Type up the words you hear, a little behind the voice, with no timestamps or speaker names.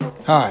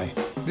Hi,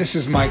 this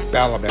is Mike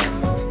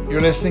Balaban.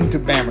 You're listening to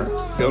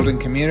BAMR, building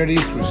community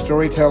through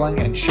storytelling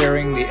and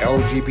sharing the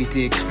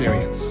LGBT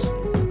experience.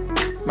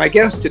 My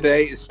guest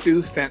today is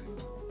Stu Fenton,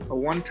 a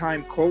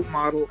one-time Colt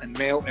model and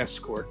male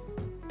escort.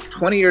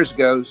 20 years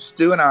ago,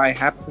 Stu and I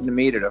happened to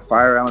meet at a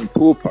Fire Island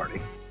pool party.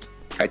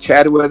 I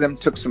chatted with him,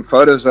 took some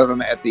photos of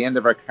him at the end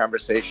of our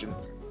conversation,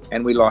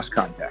 and we lost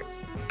contact.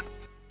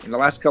 In the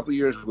last couple of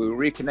years, we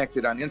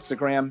reconnected on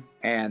Instagram,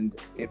 and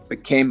it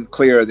became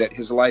clear that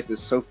his life is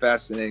so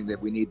fascinating that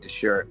we need to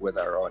share it with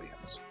our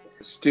audience.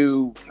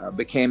 Stu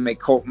became a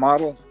Colt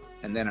model,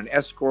 and then an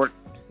escort,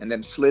 and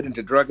then slid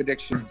into drug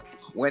addiction,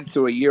 went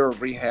through a year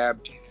of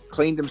rehab,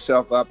 cleaned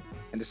himself up,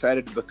 and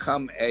decided to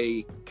become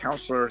a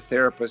counselor,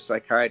 therapist,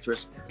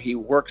 psychiatrist. He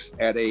works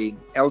at a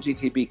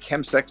LGBT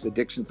chemsex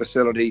addiction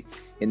facility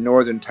in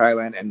northern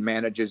Thailand and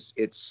manages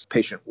its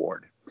patient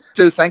ward.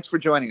 Stu, thanks for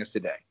joining us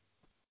today.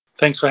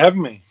 Thanks for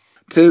having me.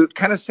 To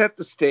kind of set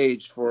the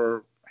stage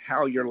for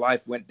how your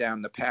life went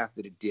down the path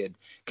that it did,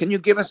 can you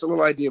give us a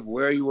little idea of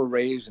where you were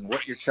raised and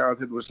what your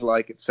childhood was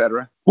like,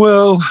 etc.?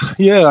 Well,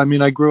 yeah,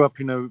 I grew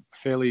up in a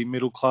fairly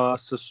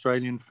middle-class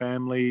Australian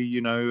family,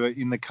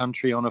 in the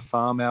country on a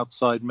farm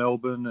outside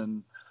Melbourne,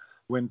 and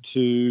went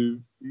to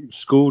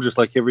school just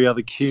like every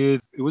other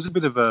kid. It was a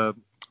bit of a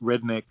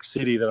redneck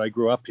city that I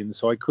grew up in,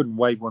 so I couldn't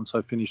wait once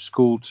I finished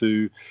school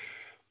to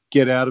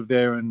get out of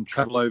there and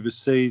travel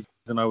overseas.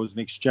 And I was an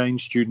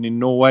exchange student in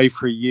Norway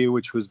for a year,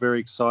 which was very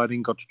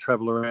exciting. Got to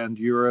travel around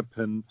Europe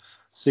and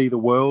see the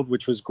world,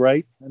 which was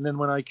great. And then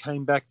when I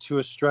came back to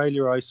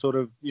Australia, I sort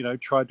of,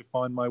 tried to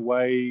find my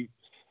way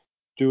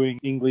doing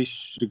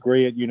English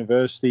degree at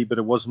university, but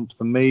it wasn't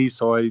for me.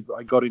 So I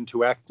got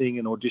into acting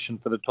and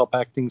auditioned for the top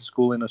acting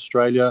school in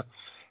Australia.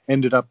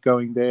 Ended up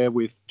going there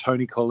with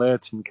Toni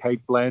Collette and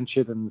Cate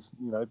Blanchett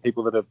and,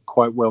 people that are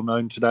quite well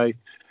known today.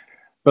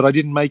 But I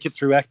didn't make it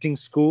through acting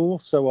school,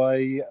 so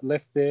I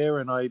left there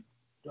and I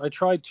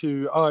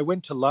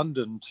went to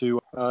London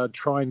to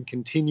try and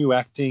continue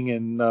acting.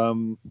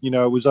 And,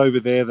 it was over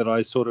there that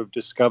I sort of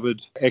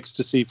discovered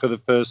ecstasy for the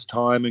first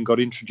time and got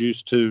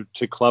introduced to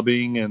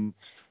clubbing and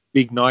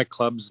big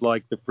nightclubs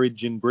like the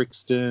Fridge in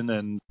Brixton.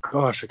 And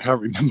gosh, I can't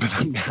remember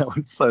them now.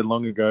 It's so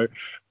long ago.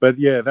 But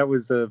yeah, that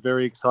was a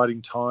very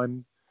exciting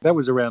time. That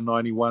was around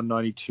 91,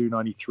 92,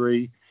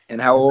 93.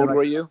 And how old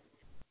were you?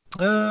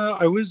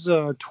 I was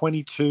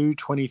 22,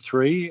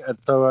 23.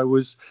 So I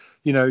was,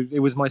 it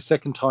was my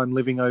second time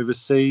living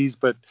overseas,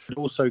 but it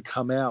also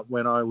come out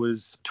when I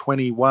was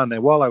 21.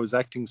 And while I was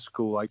acting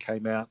school, I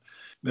came out.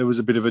 There was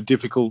a bit of a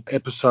difficult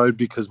episode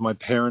because my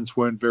parents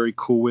weren't very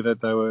cool with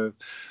it. They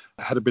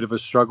had a bit of a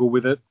struggle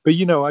with it. But,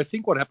 I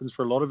think what happens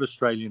for a lot of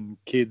Australian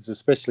kids,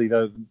 especially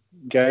the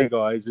gay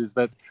guys, is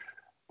that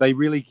they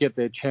really get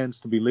their chance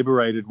to be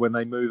liberated when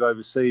they move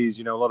overseas.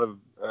 A lot of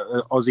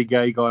Aussie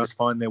gay guys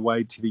find their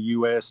way to the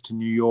US, to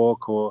New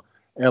York or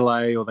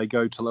LA, or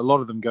a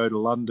lot of them go to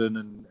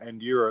London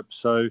and Europe.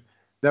 So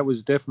that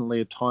was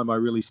definitely a time I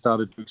really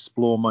started to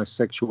explore my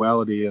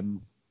sexuality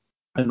and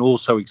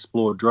also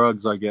explore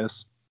drugs, I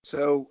guess.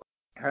 So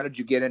how did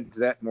you get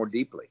into that more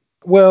deeply?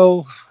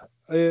 Well,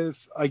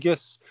 I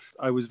guess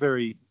I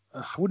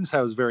wouldn't say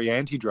I was very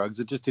anti-drugs.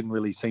 It just didn't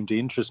really seem to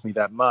interest me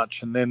that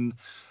much. And then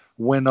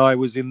when I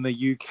was in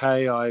the UK,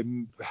 I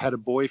had a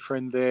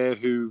boyfriend there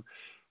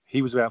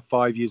he was about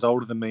 5 years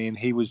older than me, and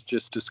he was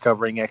just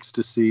discovering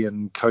ecstasy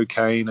and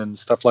cocaine and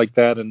stuff like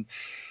that. And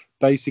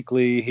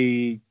basically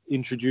he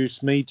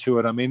introduced me to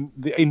it.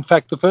 In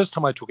fact, the first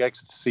time I took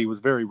ecstasy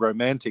was very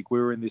romantic. We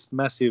were in this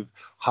massive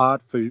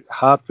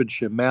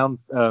Hertfordshire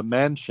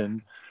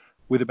mansion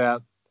with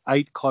about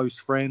 8 close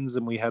friends,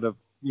 and we had a,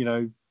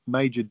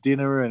 major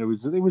dinner, and it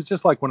was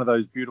just like one of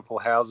those beautiful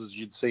houses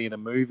you'd see in a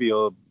movie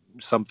or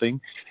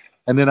something.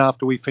 And then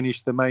after we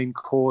finished the main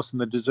course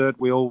and the dessert,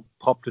 we all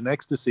popped an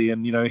ecstasy.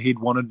 And, he'd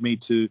wanted me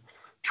to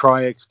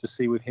try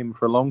ecstasy with him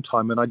for a long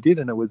time. And I did.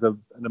 And it was an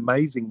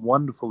amazing,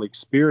 wonderful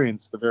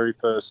experience the very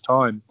first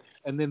time.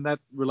 And then that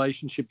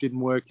relationship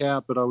didn't work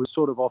out. But I was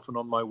sort of off and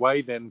on my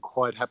way then,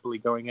 quite happily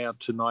going out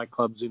to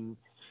nightclubs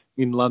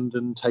in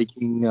London,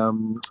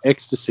 taking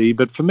ecstasy.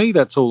 But for me,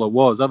 that's all it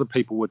was. Other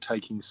people were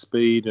taking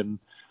speed and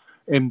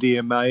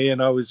MDMA,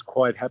 and I was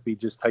quite happy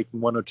just taking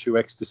 1 or 2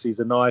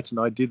 ecstasies a night. And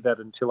I did that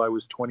until I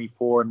was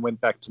 24 and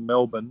went back to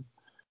Melbourne.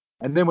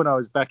 And then when I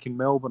was back in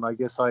Melbourne, I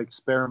guess I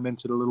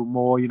experimented a little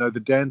more. The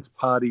dance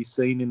party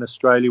scene in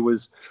Australia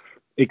was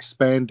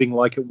expanding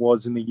like it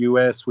was in the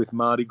US with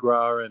Mardi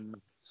Gras and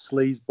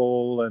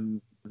Sleazeball,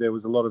 and there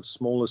was a lot of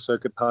smaller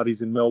circuit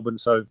parties in Melbourne.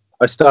 So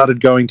I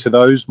started going to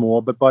those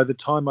more. But by the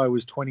time I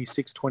was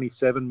 26,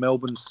 27,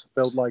 Melbourne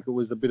felt like it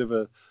was a bit of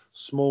a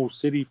small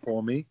city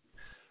for me.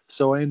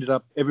 So I ended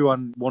up,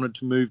 everyone wanted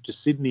to move to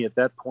Sydney at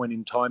that point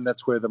in time.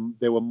 That's where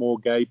there were more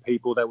gay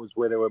people. That was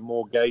where there were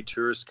more gay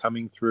tourists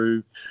coming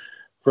through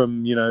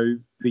from,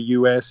 the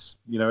US.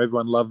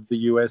 Everyone loved the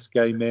US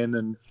gay men.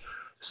 And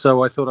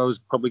so I thought I was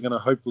probably going to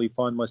hopefully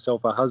find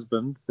myself a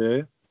husband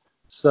there.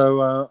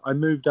 So I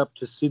moved up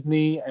to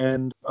Sydney,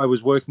 and I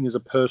was working as a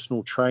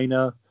personal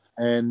trainer.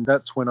 And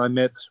that's when I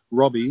met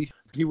Robbie,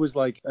 He was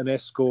like an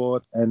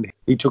escort and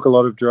he took a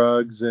lot of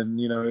drugs, and,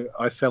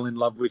 I fell in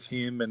love with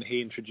him and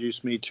he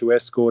introduced me to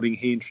escorting.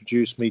 He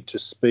introduced me to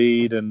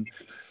speed and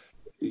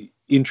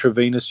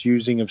intravenous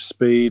using of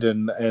speed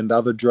and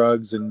other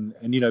drugs. And,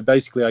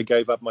 basically I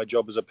gave up my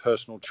job as a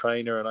personal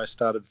trainer and I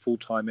started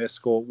full-time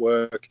escort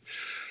work.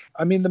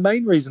 I mean, the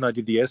main reason I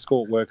did the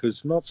escort work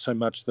is not so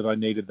much that I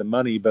needed the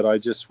money, but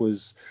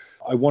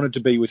I wanted to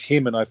be with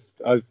him, and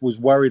I was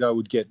worried I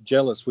would get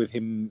jealous with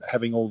him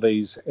having all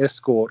these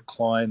escort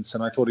clients,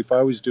 and I thought if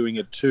I was doing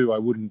it too, I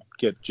wouldn't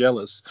get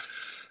jealous,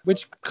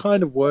 which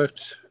kind of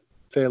worked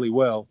fairly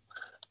well.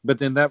 But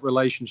then that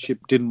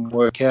relationship didn't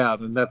work out,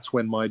 and that's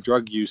when my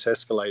drug use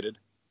escalated.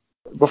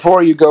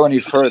 Before you go any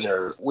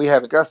further, we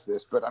have discussed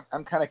this, but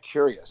I'm kind of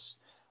curious.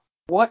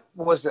 What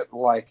was it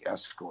like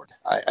escort?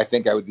 I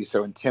think I would be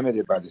so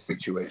intimidated by the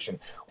situation.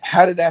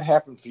 How did that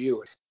happen for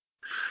you?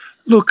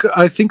 Look,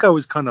 I think I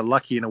was kind of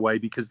lucky in a way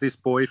because this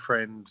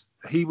boyfriend,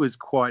 he was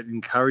quite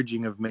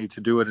encouraging of me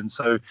to do it. And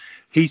so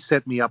he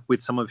set me up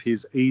with some of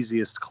his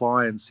easiest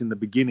clients in the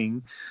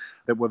beginning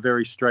that were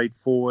very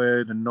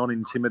straightforward and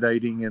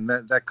non-intimidating and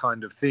that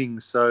kind of thing.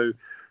 So,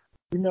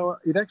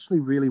 it actually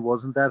really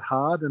wasn't that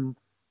hard. And,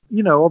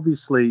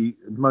 obviously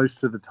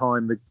most of the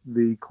time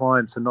the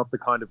clients are not the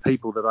kind of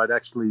people that I'd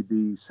actually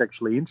be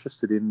sexually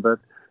interested in. But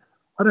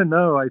I don't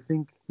know. I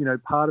think,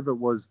 part of it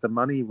was the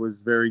money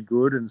was very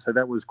good. And so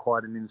that was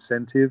quite an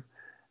incentive.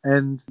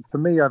 And for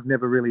me, I've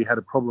never really had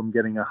a problem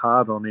getting a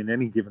hard on in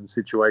any given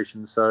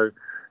situation. So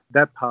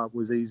that part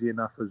was easy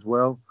enough as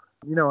well.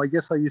 I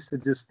guess I used to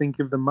just think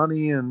of the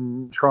money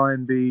and try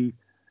and be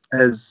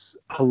as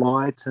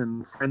polite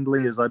and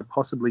friendly as I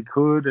possibly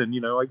could. And,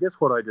 I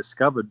guess what I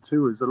discovered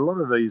too is that a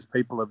lot of these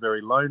people are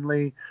very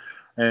lonely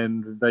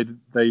and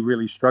they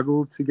really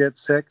struggle to get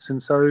sex.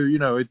 And so,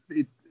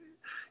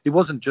 it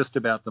wasn't just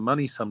about the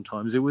money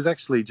sometimes. It was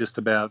actually just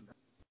about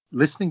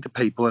listening to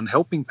people and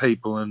helping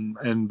people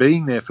and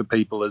being there for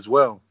people as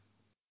well.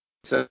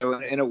 So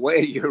in a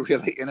way, you're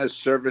really in a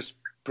service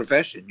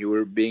profession. You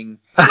were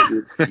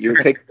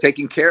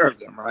taking care of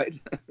them, right?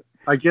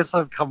 I guess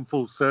I've come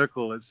full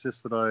circle. It's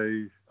just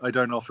that I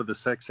don't offer the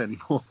sex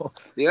anymore.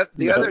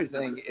 The other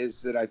thing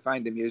is that I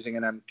find amusing,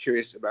 and I'm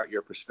curious about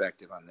your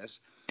perspective on this.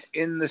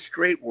 In the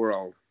straight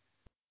world,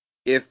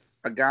 if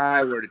a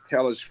guy were to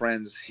tell his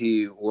friends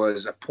he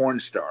was a porn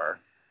star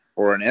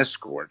or an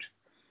escort,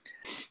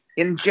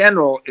 in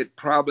general, it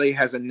probably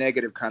has a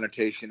negative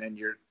connotation and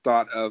you're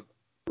thought of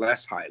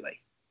less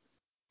highly.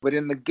 But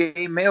in the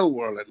gay male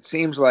world, it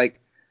seems like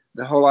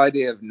the whole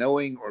idea of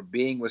knowing or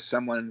being with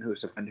someone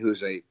who's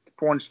a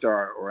porn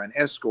star or an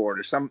escort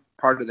or some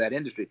part of that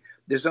industry,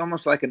 there's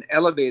almost like an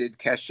elevated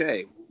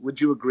cachet.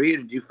 Would you agree?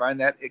 Did you find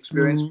that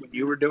experience when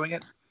you were doing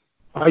it?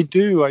 I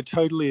do. I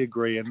totally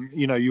agree. And,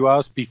 you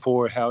asked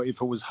before how if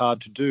it was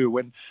hard to do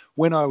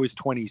when I was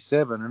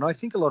 27, and I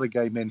think a lot of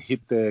gay men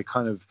hit their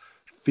kind of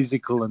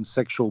physical and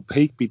sexual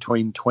peak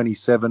between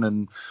 27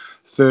 and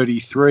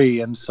 33.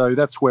 And so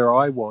that's where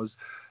I was.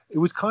 It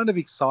was kind of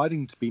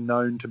exciting to be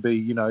known to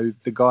be,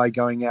 the guy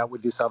going out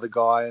with this other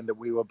guy and that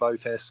we were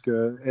both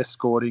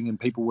escorting and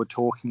people were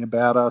talking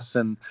about us.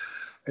 And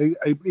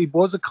it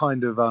was a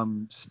kind of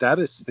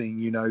status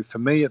thing, for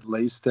me at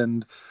least.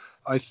 And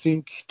I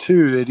think,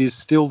 too, it is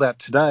still that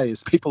today,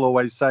 as people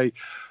always say,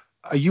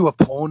 are you a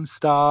porn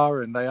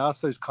star? And they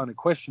ask those kind of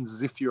questions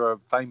as if you're a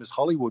famous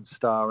Hollywood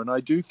star. And I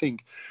do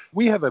think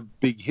we have a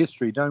big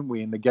history, don't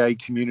we, in the gay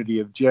community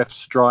of Jeff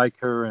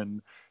Stryker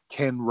and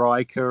Ken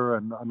Riker.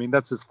 And I mean,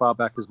 that's as far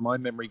back as my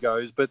memory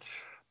goes. But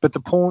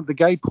the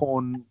gay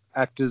porn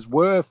actors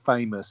were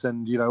famous.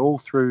 And, all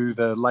through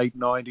the late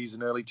 90s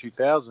and early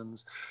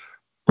 2000s,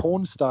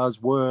 porn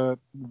stars were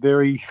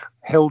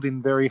held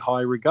in very high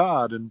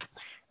regard.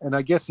 And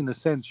I guess in a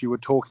sense, you were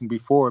talking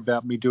before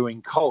about me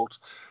doing cult.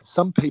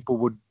 Some people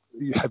would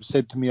have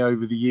said to me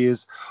over the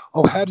years,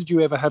 oh, how did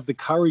you ever have the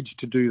courage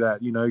to do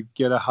that?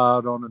 Get a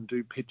hard on and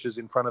do pictures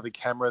in front of the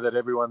camera that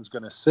everyone's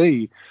going to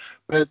see.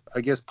 But I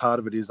guess part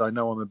of it is I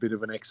know I'm a bit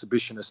of an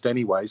exhibitionist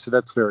anyway, so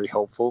that's very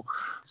helpful.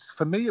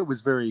 For me, it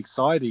was very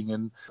exciting.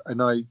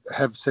 And I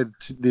have said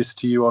this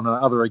to you on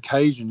other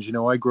occasions.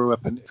 I grew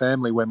up in a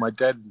family where my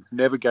dad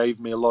never gave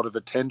me a lot of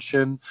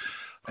attention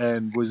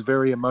and was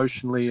very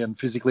emotionally and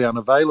physically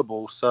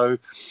unavailable. So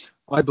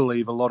I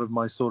believe a lot of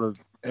my sort of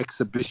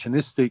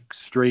exhibitionistic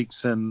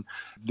streaks and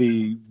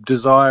the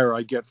desire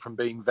I get from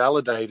being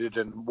validated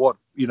and what,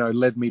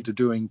 led me to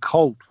doing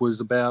cult was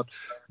about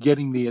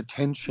getting the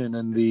attention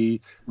and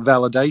the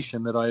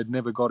validation that I had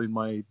never got in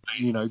my,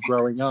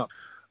 growing up.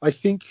 I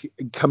think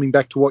coming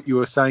back to what you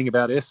were saying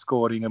about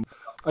escorting,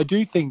 I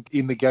do think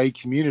in the gay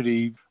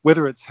community,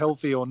 whether it's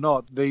healthy or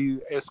not,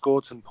 the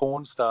escorts and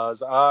porn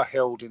stars are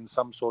held in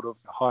some sort of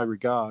high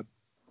regard.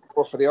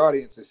 Well, for the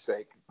audience's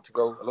sake, to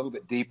go a little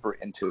bit deeper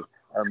into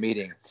our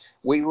meeting,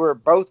 we were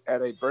both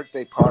at a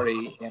birthday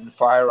party in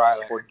Fire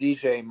Island for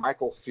DJ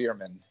Michael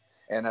Fearman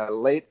in a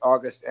late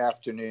August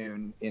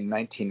afternoon in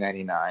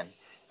 1999.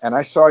 And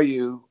I saw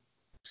you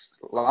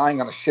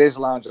lying on a chaise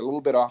lounge a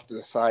little bit off to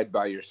the side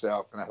by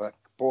yourself. And I thought,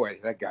 boy,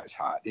 that guy's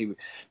hot.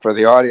 For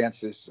the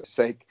audience's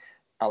sake,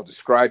 I'll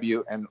describe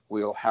you, and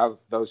we'll have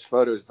those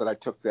photos that I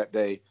took that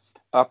day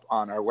up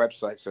on our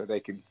website so they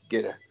can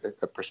get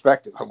a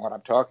perspective on what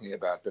I'm talking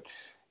about. But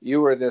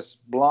you were this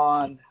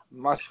blonde,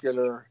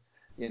 muscular,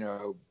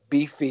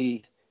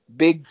 beefy,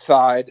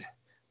 big-thighed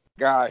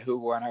guy who,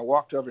 when I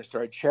walked over and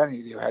started chatting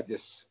with you, had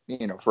this,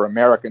 for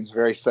Americans,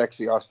 very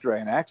sexy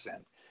Australian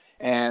accent.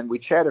 And we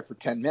chatted for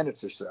 10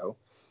 minutes or so,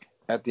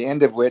 at the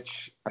end of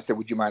which I said,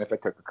 would you mind if I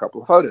took a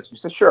couple of photos? You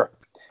said, sure.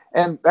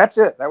 And that's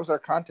it. That was our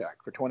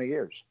contact for 20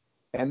 years.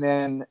 And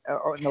then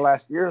in the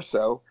last year or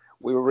so,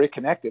 we were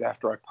reconnected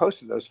after I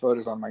posted those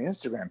photos on my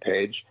Instagram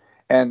page.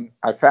 And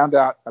I found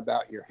out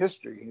about your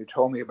history. And you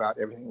told me about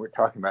everything we're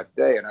talking about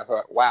today. And I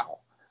thought, wow,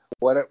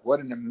 what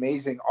an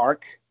amazing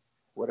arc.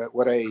 What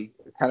a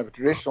kind of a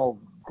traditional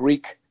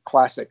Greek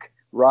classic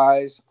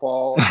rise,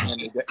 fall,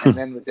 and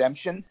then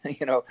redemption.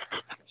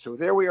 So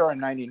there we are in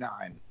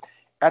 99.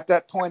 At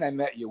that point I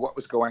met you. What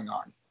was going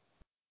on?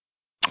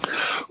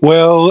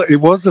 Well, it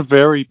was a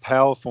very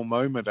powerful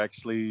moment,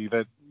 actually,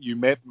 that you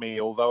met me,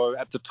 although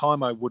at the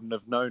time I wouldn't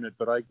have known it,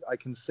 but I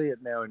can see it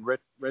now in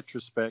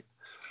retrospect.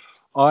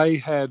 I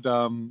had,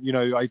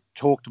 I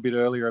talked a bit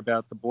earlier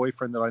about the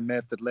boyfriend that I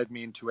met that led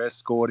me into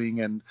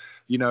escorting. And,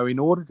 in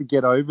order to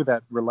get over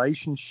that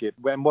relationship,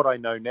 and what I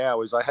know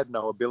now is I had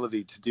no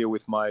ability to deal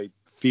with my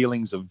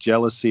feelings of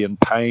jealousy and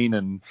pain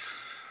and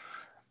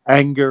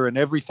anger and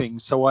everything.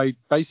 So I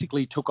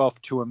basically took off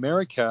to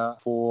America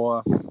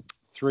for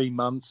 3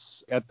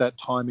 months at that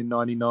time in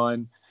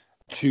 99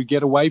 to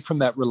get away from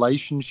that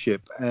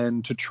relationship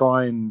and to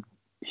try and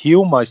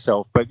heal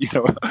myself. But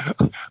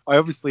I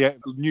obviously,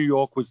 New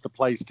York was the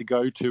place to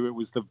go to. It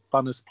was the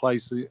funnest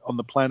place on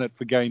the planet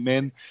for gay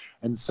men,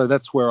 and so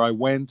that's where I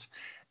went.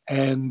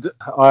 And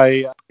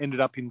I ended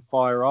up in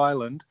Fire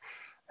Island.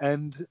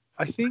 And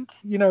I think,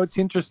 it's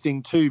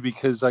interesting too,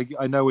 because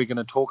I know we're going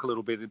to talk a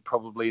little bit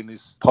probably in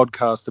this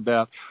podcast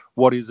about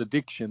what is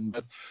addiction,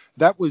 but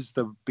that was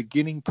the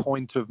beginning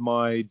point of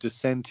my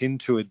descent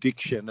into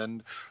addiction.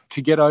 And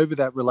to get over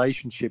that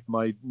relationship,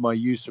 my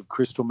use of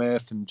crystal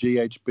meth and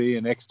GHB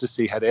and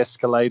ecstasy had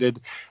escalated.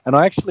 And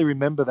I actually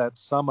remember that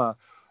summer,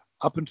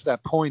 up until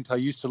that point, I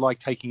used to like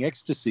taking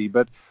ecstasy,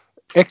 but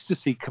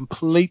ecstasy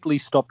completely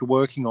stopped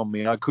working on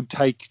me. I could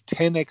take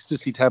 10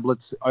 ecstasy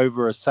tablets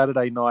over a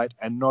Saturday night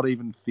and not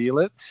even feel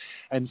it.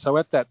 And so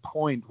at that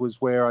point was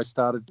where I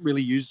started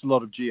really used a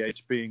lot of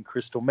GHB and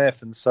crystal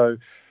meth. And so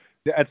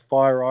at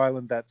Fire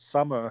Island that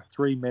summer,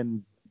 3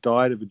 men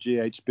died of a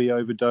GHB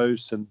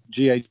overdose, and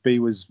GHB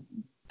was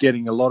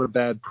getting a lot of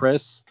bad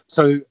press.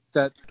 So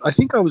that I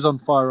think I was on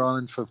Fire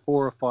Island for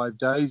 4 or 5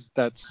 days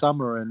that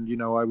summer, and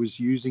I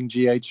was using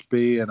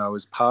GHB and I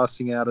was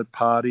passing out at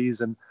parties.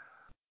 And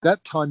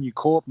that time you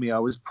caught me, I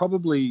was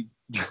probably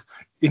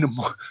in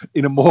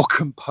a more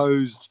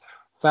composed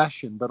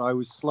fashion, but I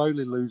was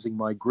slowly losing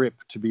my grip,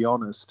 to be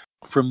honest.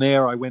 From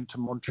there, I went to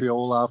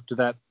Montreal after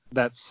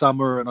that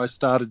summer, and I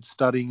started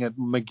studying at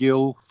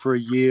McGill for a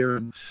year.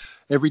 And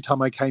every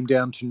time I came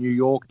down to New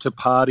York to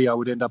party, I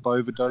would end up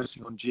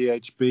overdosing on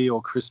GHB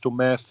or crystal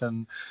meth,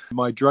 and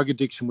my drug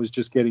addiction was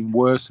just getting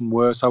worse and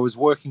worse. I was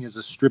working as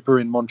a stripper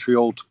in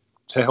Montreal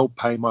to help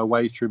pay my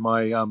way through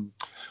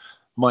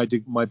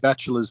my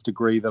bachelor's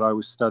degree that I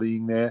was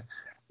studying there.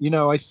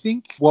 I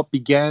think what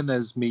began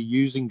as me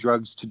using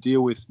drugs to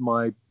deal with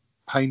my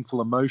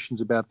painful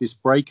emotions about this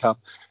breakup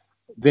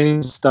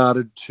then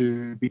started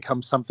to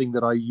become something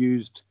that I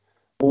used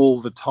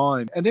all the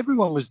time. And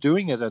everyone was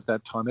doing it at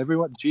that time.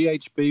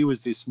 GHB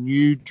was this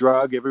new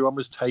drug everyone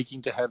was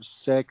taking to have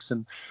sex.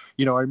 And,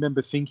 I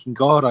remember thinking,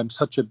 God, I'm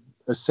such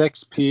a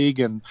sex pig,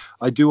 and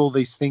I do all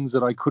these things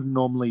that I couldn't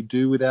normally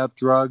do without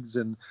drugs.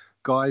 And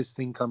guys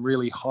think I'm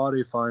really hot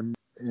if I'm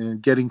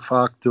getting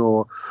fucked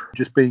or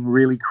just being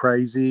really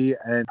crazy.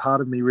 And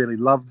part of me really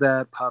loved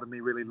that. Part of me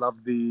really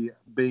loved the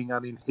being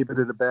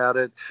uninhibited about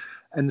it.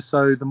 And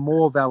so the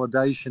more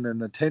validation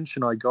and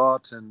attention I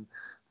got, and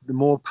the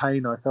more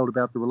pain I felt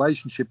about the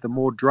relationship, the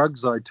more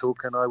drugs I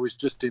took. And I was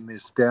just in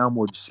this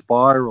downward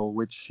spiral,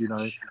 which,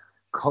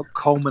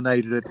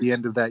 culminated at the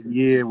end of that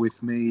year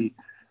with me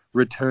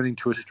returning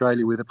to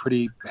Australia with a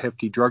pretty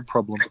hefty drug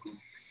problem.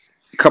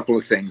 A couple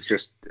of things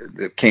just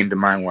that came to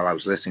mind while I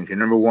was listening to you.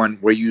 Number one,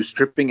 were you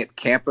stripping at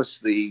Campus,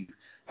 the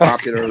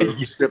popular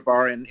strip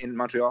bar in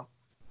Montreal?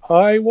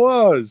 I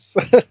was.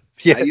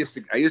 Yes.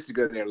 I used to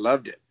go there,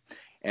 loved it.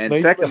 And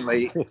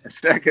secondly,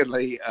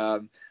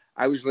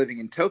 I was living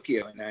in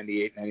Tokyo in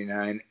 98,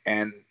 99,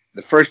 and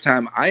the first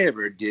time I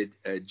ever did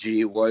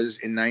G was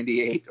in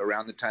 98,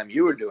 around the time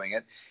you were doing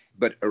it.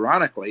 But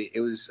ironically,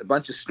 it was a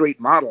bunch of street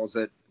models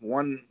that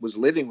one was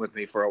living with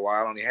me for a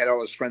while, and he had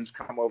all his friends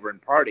come over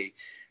and party.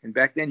 And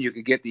back then, you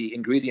could get the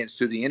ingredients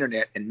through the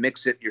internet and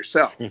mix it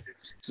yourself.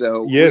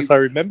 So yes, I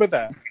remember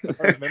that.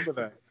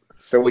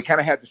 So we kind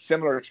of had the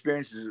similar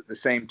experiences at the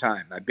same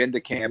time. I've been to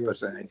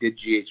Campus, and I did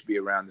GHB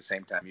around the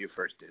same time you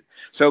first did.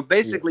 So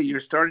basically, you're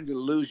starting to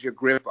lose your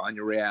grip on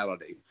your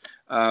reality.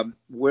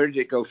 Where did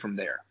it go from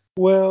there?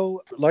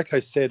 Well, like I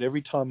said,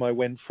 every time I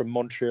went from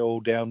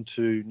Montreal down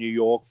to New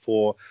York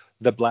for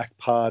the Black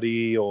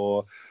Party,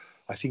 or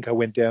I think I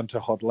went down to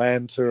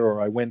Hotlanta,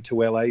 or I went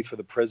to LA for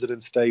the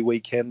President's Day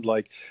weekend.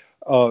 Like,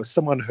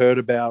 someone heard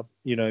about,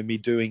 me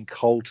doing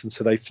Cult, and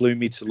so they flew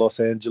me to Los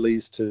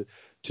Angeles to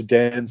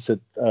dance at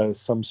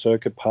some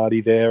circuit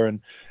party there.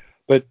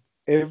 But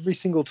every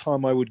single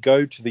time I would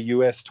go to the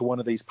US to one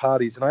of these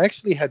parties, and I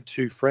actually had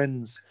two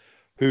friends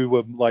who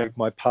were like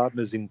my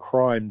partners in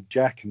crime,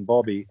 Jack and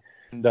Bobby.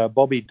 And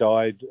Bobby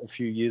died a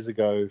few years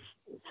ago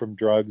from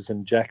drugs,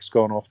 and Jack's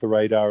gone off the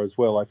radar as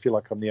well. I feel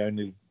like I'm the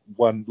only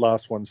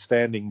last one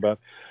standing, but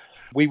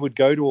we would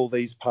go to all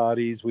these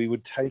parties. We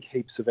would take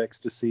heaps of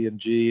ecstasy and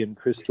G and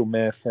crystal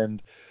meth,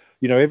 and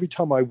every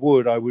time I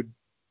would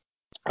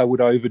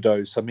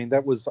overdose. I mean,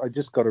 I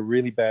just got a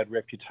really bad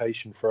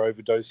reputation for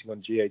overdosing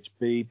on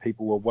GHB.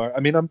 People were worried. I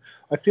mean,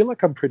 I feel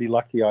like I'm pretty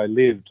lucky I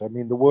lived. I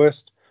mean,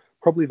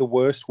 probably the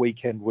worst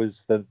weekend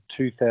was the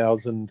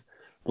 2000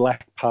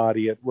 Black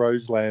Party at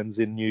Roselands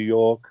in New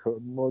York.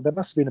 Well, that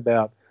must have been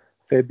about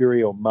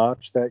February or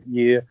March that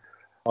year.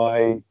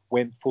 I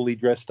went fully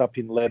dressed up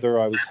in leather.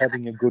 I was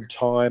having a good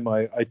time.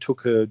 I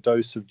took a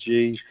dose of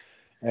G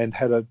and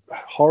had a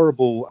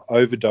horrible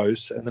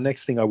overdose. And the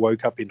next thing, I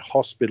woke up in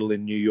hospital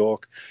in New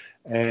York,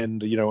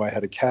 and, I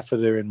had a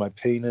catheter in my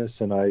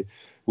penis, and I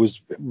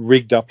was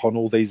rigged up on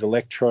all these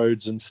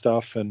electrodes and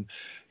stuff. And,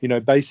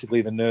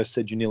 basically the nurse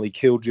said, "You nearly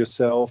killed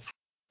yourself."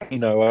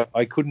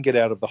 I couldn't get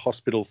out of the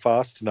hospital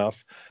fast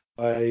enough.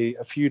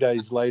 A few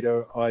days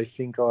later, I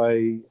think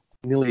I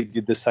nearly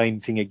did the same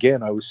thing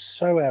again. I was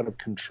so out of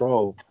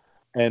control.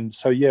 And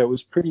so, yeah, it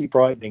was pretty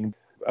frightening.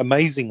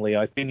 Amazingly,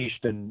 I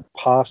finished and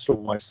passed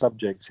all my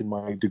subjects in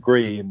my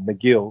degree in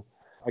McGill.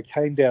 I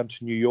came down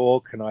to New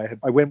York, and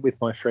I went with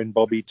my friend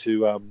Bobby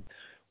to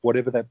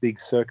whatever that big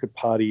circuit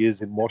party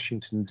is in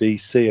Washington,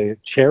 D.C.,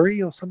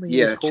 Cherry or something?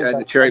 Yeah,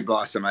 the Cherry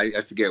Blossom.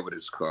 I forget what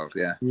it's called,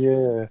 yeah.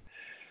 Yeah.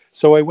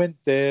 So I went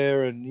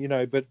there,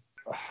 and, but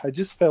I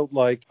just felt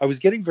like I was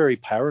getting very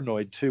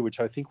paranoid too,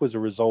 which I think was a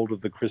result of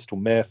the crystal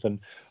meth. And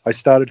I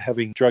started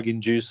having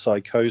drug-induced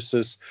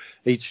psychosis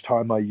each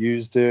time I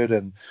used it.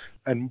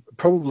 And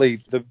probably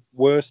the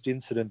worst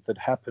incident that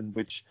happened,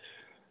 which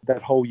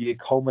that whole year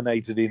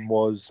culminated in,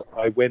 was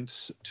I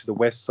went to the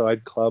West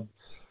Side Club.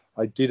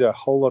 I did a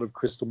whole lot of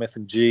crystal meth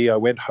and G. I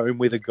went home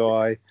with a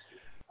guy.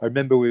 I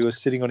remember we were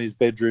sitting on his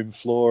bedroom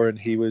floor, and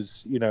he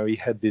was, he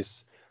had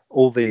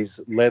all these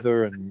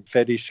leather and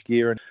fetish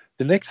gear. And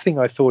the next thing,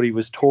 I thought he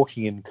was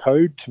talking in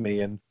code to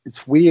me. And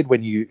it's weird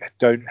when you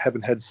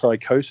haven't had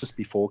psychosis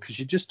before, because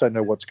you just don't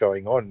know what's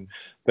going on.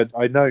 But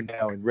I know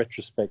now in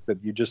retrospect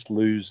that you just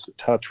lose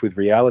touch with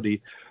reality.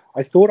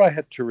 I thought I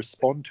had to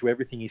respond to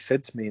everything he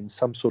said to me in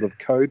some sort of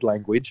code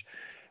language.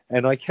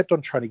 And I kept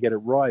on trying to get it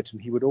right. And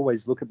he would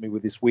always look at me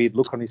with this weird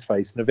look on his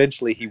face. And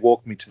eventually he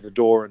walked me to the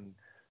door and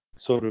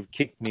sort of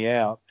kicked me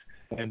out.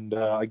 And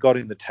I got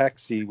in the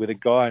taxi with a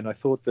guy, and I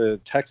thought the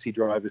taxi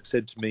driver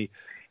said to me,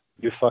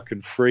 "You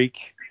fucking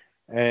freak."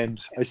 And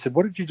I said,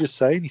 "What did you just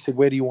say?" And he said,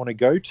 "Where do you want to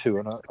go to?"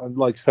 And I'm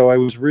like, so I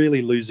was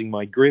really losing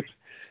my grip.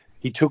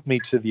 He took me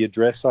to the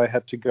address I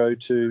had to go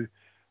to.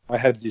 I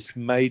had this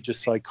major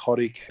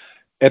psychotic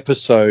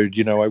episode.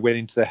 I went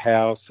into the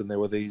house, and there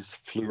were these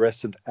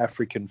fluorescent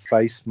African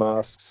face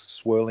masks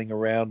swirling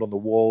around on the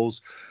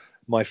walls.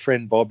 My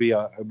friend Bobby,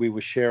 we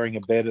were sharing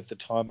a bed at the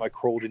time. I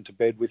crawled into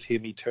bed with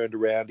him. He turned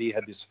around. He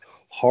had this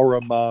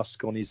horror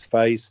mask on his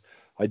face.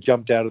 I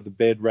jumped out of the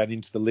bed, ran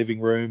into the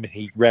living room.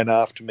 He ran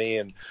after me,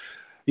 and,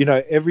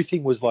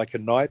 everything was like a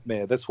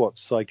nightmare. That's what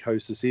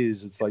psychosis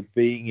is. It's like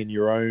being in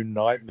your own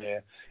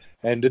nightmare.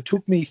 And it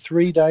took me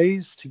 3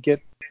 days to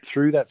get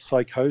through that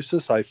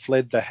psychosis. I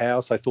fled the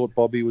house. I thought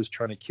Bobby was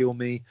trying to kill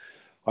me.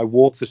 I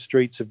walked the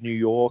streets of New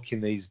York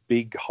in these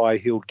big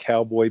high-heeled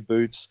cowboy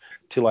boots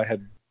till I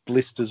had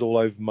blisters all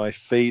over my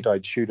feet.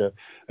 I'd shoot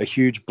a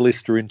huge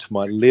blister into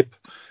my lip.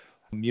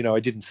 I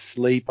didn't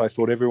sleep. I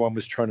thought everyone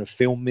was trying to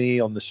film me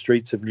on the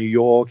streets of New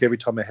York. Every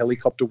time a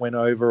helicopter went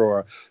over or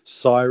a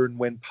siren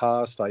went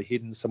past, I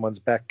hid in someone's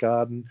back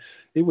garden.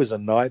 It was a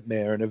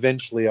nightmare. And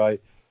eventually I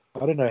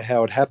don't know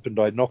how it happened.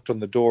 I knocked on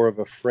the door of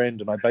a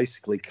friend, and I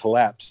basically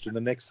collapsed. And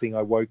the next thing,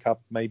 I woke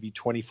up maybe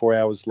 24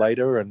 hours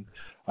later, and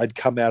I'd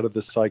come out of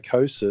the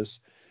psychosis.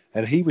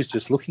 And he was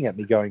just looking at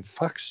me going,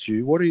 "Fuck,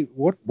 Stu, what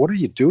are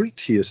you doing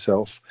to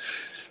yourself?"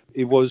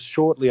 It was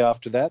shortly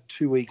after that,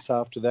 2 weeks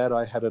after that,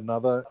 I had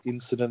another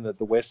incident at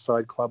the West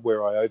Side Club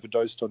where I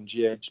overdosed on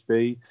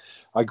GHB.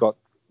 I got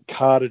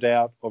carted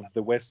out of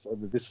the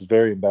this is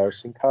very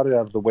embarrassing, carted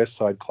out of the West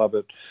Side Club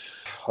at,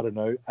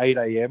 8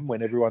 a.m.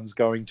 when everyone's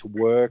going to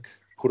work,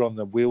 put on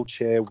the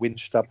wheelchair,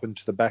 winched up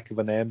into the back of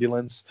an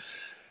ambulance.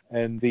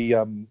 And the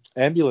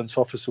ambulance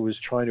officer was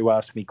trying to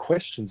ask me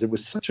questions. It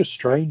was such a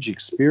strange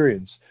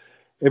experience.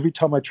 Every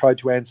time I tried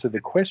to answer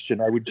the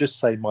question, I would just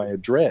say my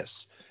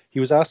address. He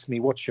was asking me,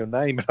 "What's your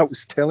name?" And I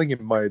was telling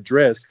him my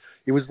address.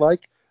 It was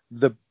like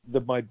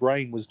my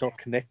brain was not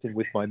connecting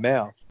with my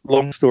mouth.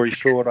 Long story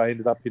short, I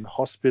ended up in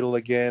hospital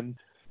again.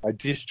 I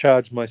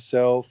discharged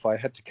myself. I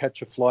had to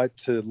catch a flight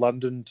to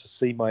London to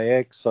see my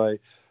ex.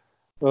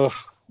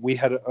 We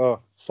had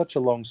such a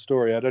long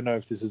story. I don't know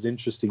if this is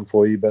interesting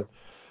for you, but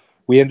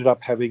we ended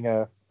up having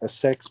a a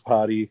sex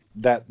party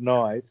that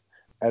night,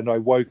 and I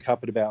woke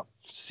up at about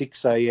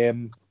 6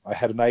 a.m. I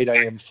had an 8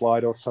 a.m.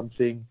 flight or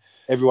something.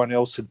 Everyone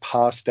else had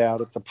passed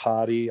out at the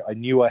party. I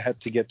knew I had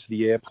to get to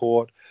the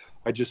airport.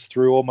 I just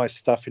threw all my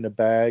stuff in a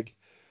bag.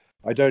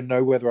 I don't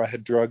know whether I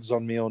had drugs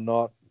on me or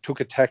not. Took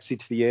a taxi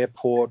to the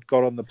airport,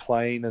 got on the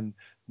plane and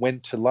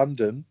went to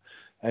London.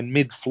 And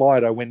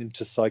mid-flight, I went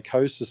into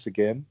psychosis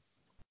again.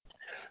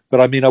 But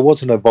I mean, I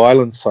wasn't a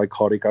violent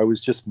psychotic. I was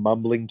just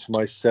mumbling to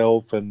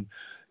myself and,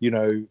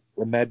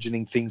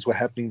 imagining things were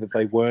happening that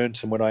they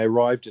weren't. And when I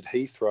arrived at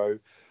Heathrow,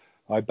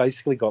 I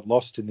basically got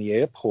lost in the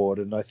airport.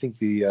 And I think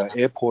the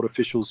airport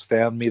officials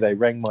found me. They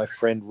rang my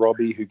friend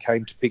Robbie, who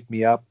came to pick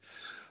me up.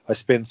 I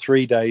spent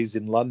 3 days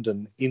in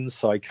London in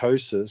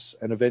psychosis,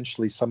 and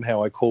eventually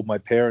somehow I called my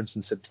parents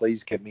and said,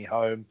 please get me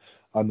home.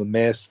 I'm a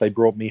mess. They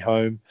brought me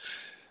home.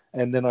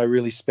 And then I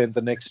really spent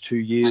the next 2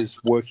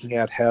 years working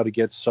out how to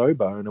get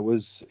sober, and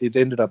it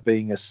ended up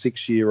being a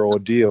 6-year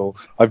ordeal.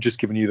 I've just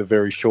given you the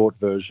very short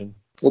version.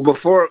 Well,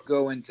 before I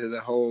go into the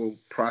whole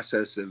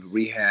process of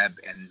rehab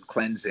and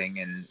cleansing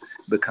and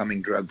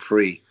becoming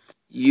drug-free,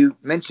 you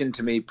mentioned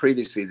to me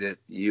previously that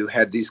you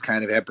had these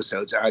kind of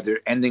episodes,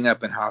 either ending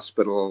up in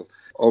hospital,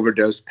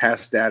 overdose,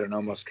 passed out, and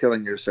almost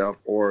killing yourself,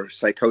 or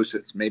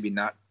psychosis, maybe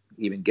not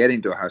even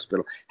getting to a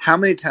hospital. How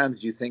many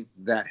times do you think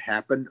that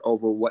happened,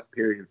 over what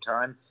period of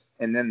time?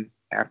 And then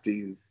after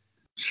you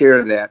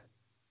share that,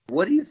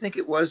 what do you think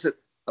it was that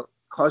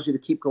caused you to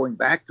keep going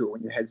back to it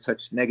when you had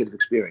such negative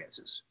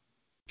experiences?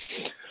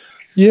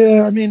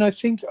 Yeah, I mean, I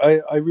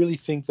really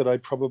think that I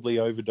probably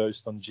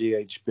overdosed on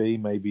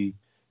GHB maybe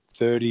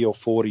 30 or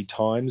 40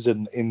 times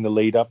in the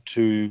lead up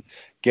to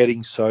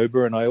getting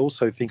sober. And I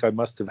also think I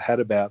must have had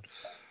about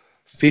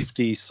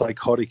 50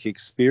 psychotic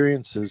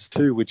experiences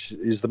too, which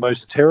is the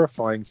most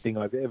terrifying thing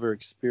I've ever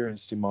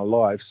experienced in my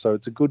life. So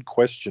it's a good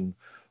question.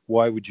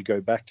 Why would you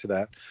go back to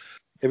that?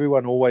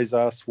 Everyone always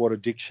asks what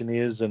addiction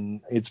is,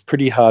 and it's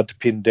pretty hard to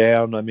pin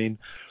down. I mean,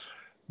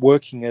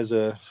 working as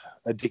a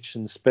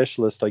addiction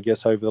specialist, I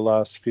guess, over the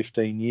last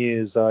 15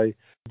 years, the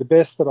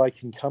best that I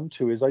can come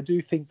to is I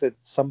do think that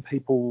some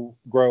people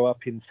grow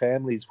up in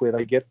families where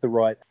they get the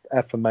right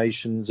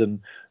affirmations and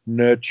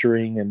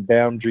nurturing and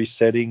boundary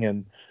setting,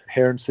 and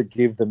parents that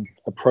give them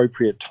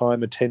appropriate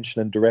time,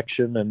 attention, and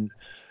direction.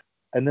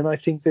 And then I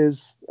think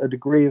there's a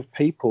degree of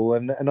people,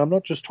 and I'm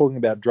not just talking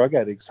about drug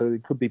addicts, so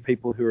it could be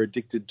people who are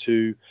addicted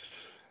to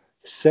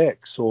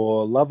sex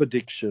or love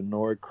addiction,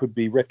 or it could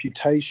be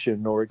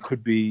reputation, or it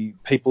could be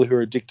people who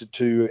are addicted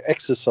to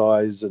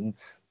exercise and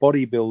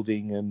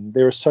bodybuilding, and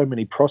there are so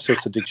many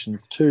process addictions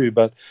too.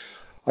 But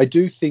I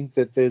do think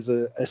that there's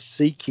a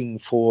seeking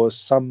for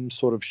some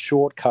sort of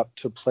shortcut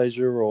to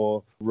pleasure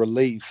or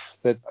relief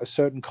that a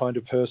certain kind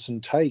of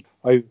person take.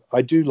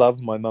 I do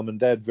love my mum and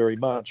dad very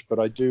much, but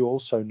I do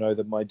also know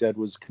that my dad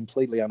was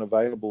completely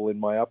unavailable in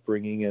my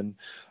upbringing, and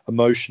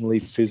emotionally,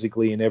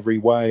 physically, in every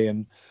way.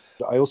 And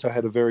I also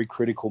had a very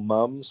critical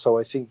mum, so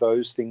I think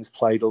those things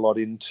played a lot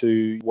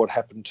into what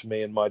happened to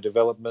me and my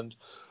development.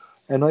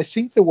 And I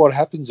think that what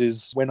happens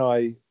is when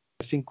I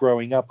think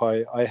growing up,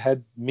 I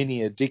had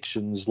many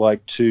addictions,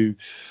 like to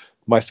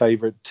my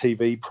favorite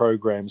TV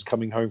programs,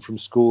 coming home from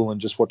school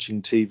and just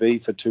watching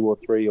TV for 2 or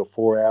 3 or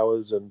 4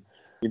 hours. And,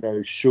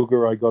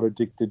 sugar I got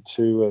addicted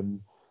to,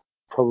 and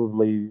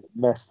probably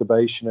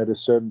masturbation at a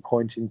certain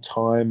point in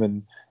time.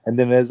 And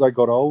then as I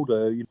got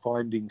older,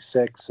 finding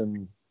sex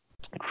and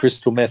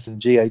crystal meth and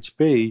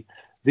GHB,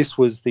 this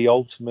was the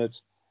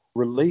ultimate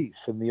relief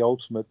and the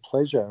ultimate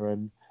pleasure.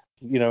 And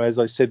as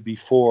I said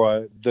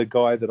before, the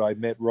guy that I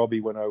met,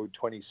 Robbie, when I was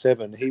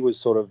 27, he was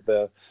sort of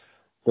the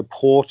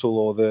portal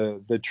or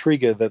the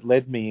trigger that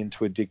led me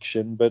into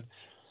addiction. But,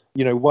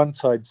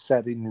 once I'd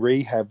sat in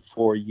rehab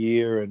for a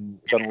year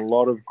and done a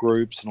lot of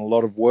groups and a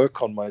lot of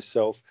work on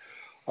myself,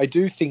 I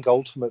do think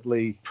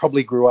ultimately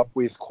probably grew up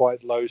with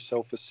quite low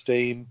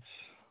self-esteem.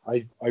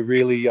 I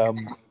really,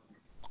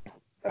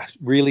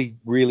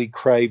 really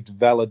craved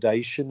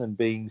validation and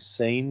being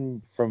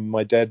seen from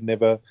my dad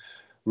never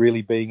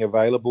really being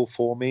available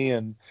for me.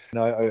 And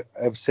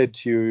I've said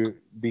to you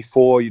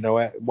before,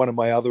 one of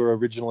my other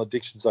original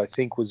addictions, I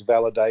think, was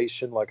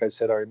validation. Like I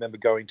said, I remember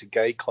going to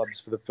gay clubs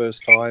for the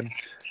first time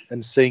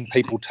and seeing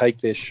people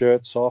take their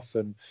shirts off.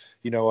 And,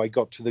 I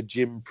got to the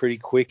gym pretty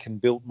quick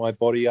and built my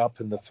body up.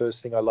 And the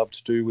first thing I loved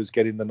to do was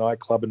get in the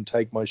nightclub and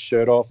take my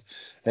shirt off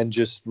and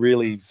just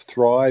really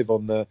thrive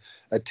on the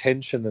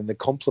attention and the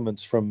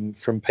compliments from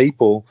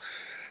people.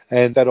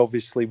 And that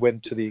obviously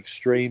went to the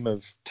extreme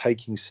of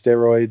taking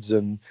steroids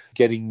and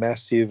getting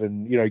massive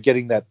and,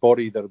 getting that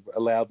body that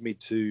allowed me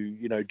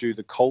to, do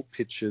the cult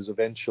pictures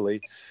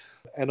eventually.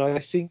 And I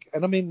don't think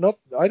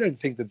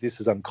that this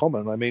is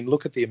uncommon. I mean,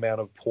 look at the amount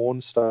of porn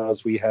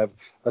stars we have.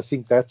 I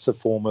think that's a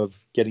form of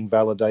getting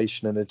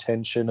validation and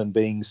attention and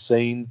being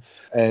seen.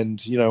 And,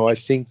 I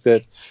think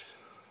that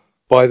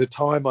by the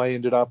time I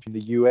ended up in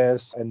the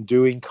US and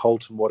doing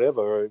cult and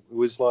whatever, it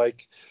was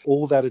like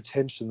all that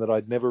attention that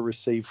I'd never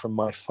received from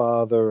my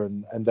father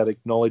and that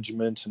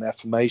acknowledgement and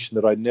affirmation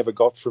that I'd never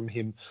got from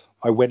him.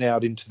 I went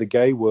out into the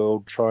gay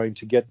world trying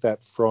to get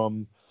that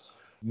from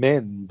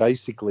men,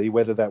 basically,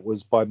 whether that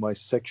was by my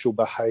sexual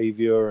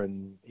behavior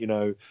and,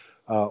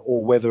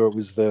 or whether it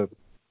was the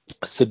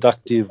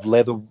seductive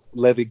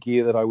leather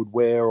gear that I would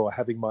wear, or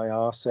having my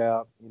ass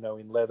out,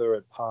 in leather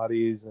at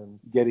parties and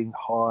getting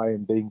high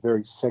and being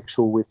very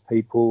sexual with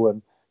people.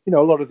 And, a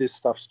lot of this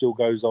stuff still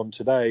goes on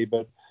today.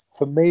 But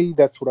for me,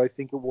 that's what I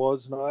think it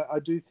was. And I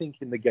do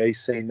think in the gay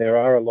scene, there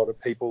are a lot of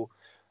people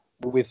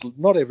with,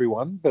 not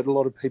everyone, but a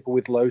lot of people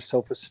with low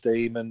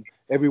self-esteem, and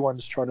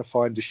everyone's trying to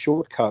find a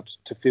shortcut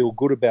to feel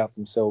good about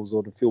themselves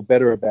or to feel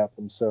better about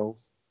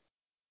themselves.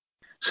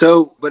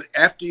 So, but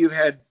after you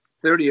had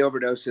 30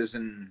 overdoses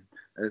and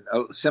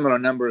a similar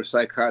number of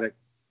psychotic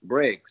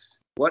breaks,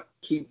 what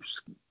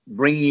keeps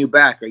bringing you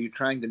back? Are you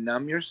trying to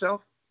numb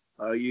yourself?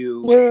 Are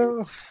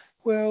you...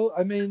 Well,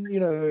 I mean,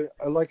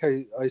 like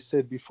I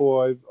said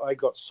before, I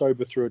got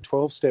sober through a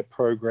 12-step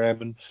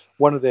program, and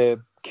one of their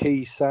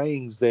key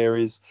sayings there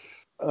is,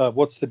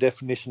 what's the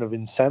definition of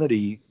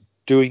insanity?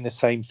 Doing the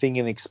same thing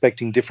and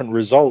expecting different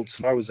results.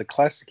 And I was a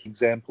classic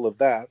example of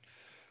that,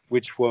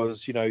 which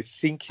was,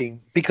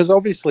 thinking, because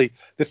obviously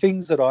the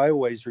things that I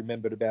always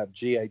remembered about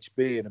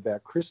GHB and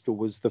about crystal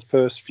was the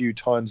first few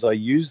times I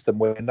used them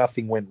where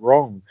nothing went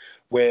wrong,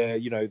 where,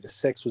 the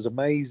sex was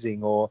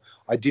amazing, or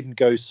I didn't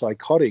go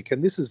psychotic.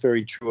 And this is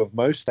very true of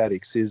most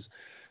addicts, is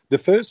the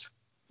first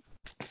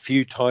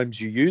few times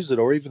you use it,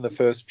 or even the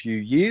first few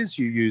years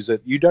you use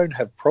it, you don't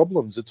have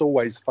problems. It's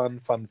always fun.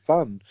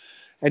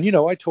 And,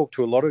 I talk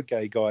to a lot of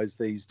gay guys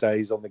these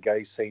days on the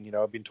gay scene.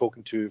 I've been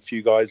talking to a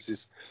few guys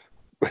this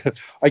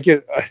I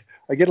get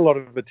a lot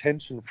of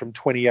attention from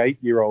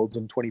 28-year-olds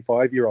and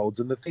 25-year-olds,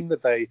 and the thing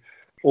that they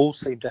all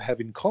seem to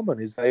have in common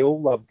is they all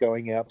love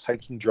going out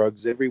taking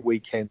drugs every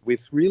weekend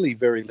with really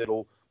very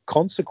little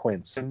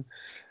consequence. And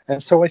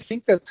so I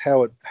think that's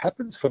how it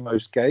happens for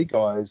most gay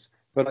guys.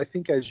 But I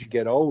think as you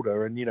get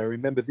older, and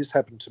remember, this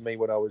happened to me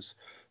when I was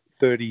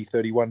 30,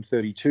 31,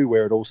 32,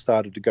 where it all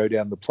started to go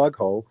down the plug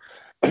hole.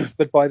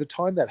 But by the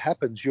time that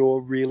happens, you're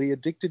really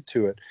addicted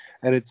to it.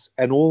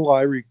 And all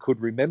I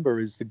could remember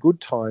is the good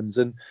times.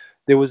 And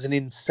there was an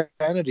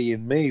insanity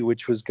in me,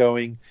 which was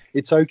going,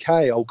 it's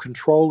okay, I'll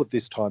control it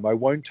this time. I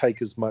won't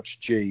take as much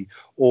G.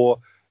 Or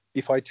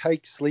if I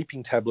take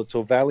sleeping tablets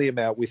or Valium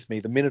out with me,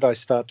 the minute I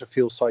start to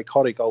feel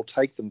psychotic, I'll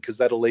take them because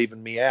that'll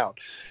even me out.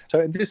 So,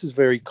 and this is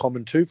very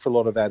common too for a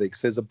lot of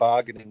addicts. There's a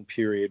bargaining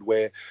period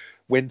where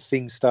when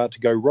things start to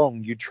go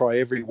wrong, you try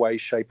every way,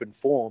 shape and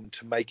form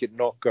to make it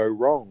not go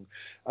wrong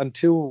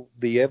until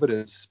the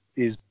evidence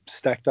is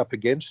stacked up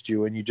against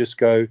you, and you just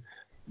go,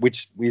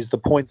 which is the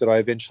point that I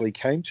eventually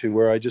came to,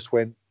 where I just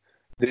went,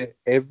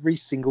 every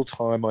single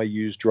time I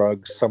use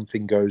drugs,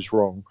 something goes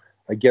wrong.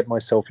 I get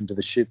myself into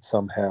the shit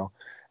somehow.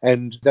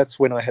 And that's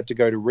when I had to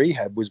go to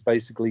rehab, was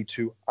basically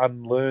to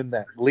unlearn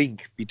that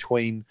link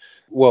between,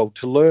 to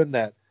learn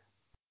that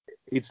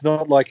it's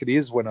not like it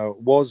is when I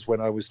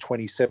was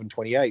 27,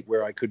 28,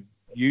 where I could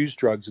use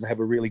drugs and have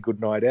a really good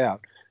night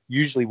out.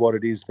 Usually what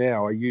it is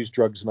now, I use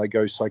drugs and I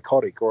go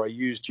psychotic, or I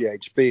use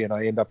GHB and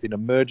I end up in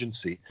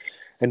emergency.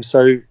 And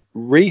so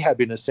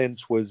rehab, in a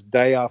sense, was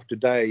day after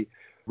day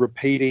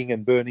repeating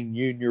and burning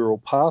new neural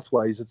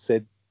pathways that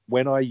said,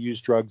 when I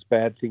use drugs,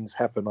 bad things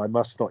happen. I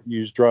must not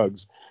use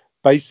drugs.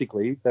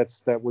 Basically,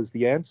 that was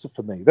the answer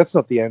for me. That's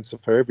not the answer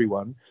for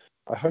everyone.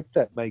 I hope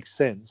that makes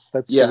sense.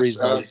 That's the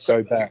reason I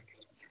go back.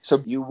 So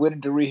you went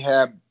into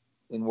rehab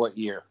in what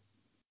year?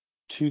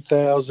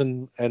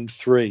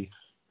 2003.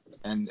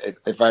 And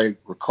if I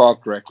recall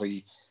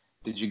correctly,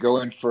 did you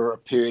go in for a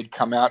period,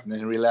 come out, and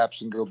then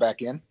relapse and go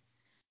back in?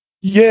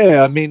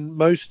 Yeah, I mean,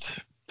 most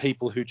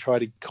people who try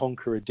to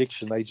conquer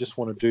addiction, they just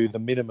want to do the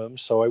minimum.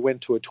 So I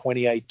went to a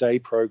 28-day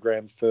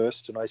program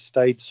first, and I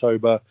stayed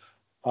sober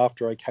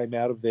after I came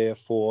out of there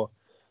for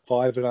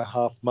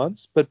 5.5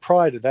 months. But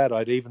prior to that,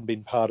 I'd even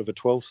been part of a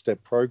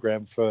 12-step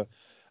program for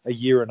a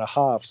year and a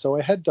half. So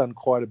I had done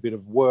quite a bit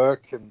of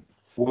work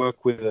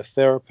with a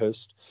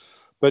therapist.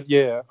 But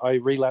yeah, I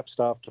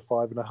relapsed after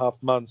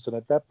 5.5 months. And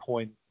at that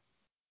point,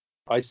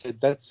 I said,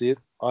 that's it.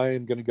 I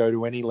am going to go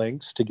to any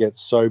lengths to get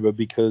sober,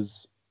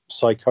 because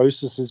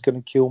psychosis is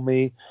going to kill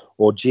me,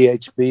 or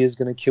GHB is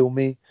going to kill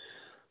me.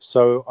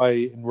 So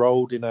I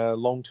enrolled in a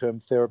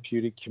long-term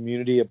therapeutic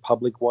community, a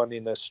public one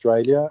in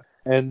Australia,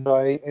 and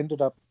I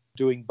ended up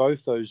doing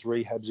both those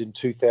rehabs in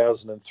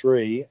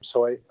 2003.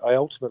 So I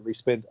ultimately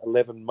spent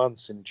 11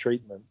 months in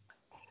treatment.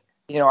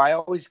 I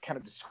always kind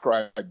of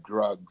describe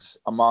drugs,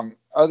 among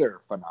other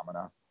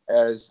phenomena,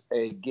 as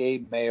a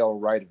gay male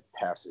rite of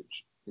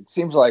passage. It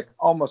seems like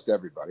almost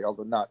everybody,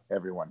 although not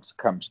everyone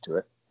succumbs to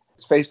it,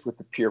 is faced with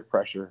the peer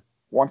pressure,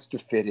 wants to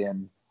fit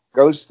in,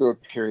 goes through a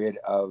period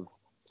of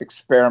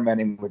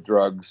experimenting with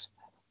drugs.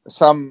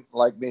 Some,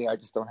 like me, I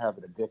just don't have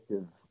an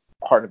addictive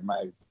part of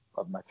my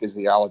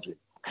physiology.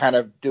 Kind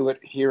of do it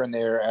here and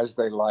there as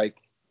they like.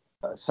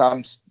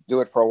 Some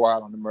do it for a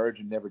while and emerge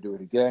and never do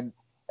it again.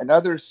 And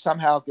others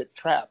somehow get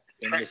trapped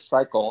in this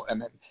cycle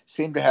and then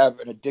seem to have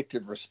an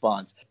addictive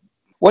response.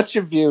 What's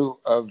your view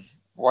of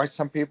why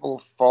some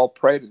people fall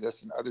prey to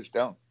this and others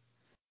don't?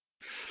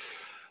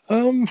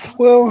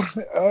 Well,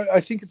 I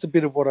think it's a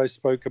bit of what I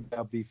spoke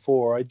about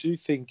before. I do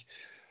think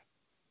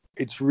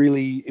it's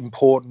really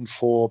important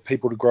for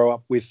people to grow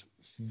up with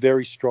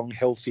very strong,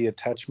 healthy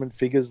attachment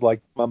figures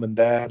like mum and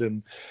dad,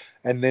 and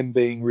them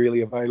being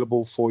really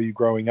available for you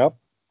growing up.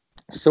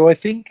 So I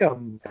think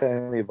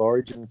family of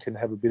origin can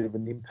have a bit of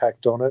an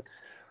impact on it.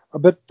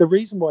 But the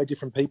reason why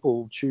different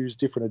people choose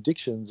different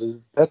addictions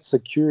is that's a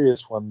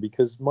curious one,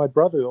 because my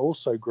brother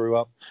also grew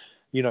up,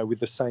 with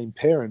the same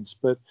parents,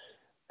 but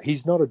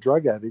he's not a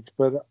drug addict.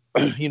 But,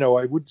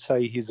 I would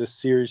say he's a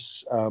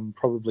serious,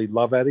 probably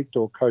love addict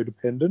or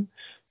codependent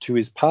to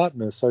his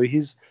partner. So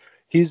his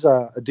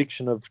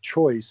addiction of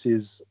choice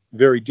is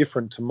very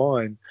different to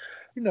mine.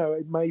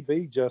 It may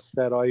be just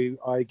that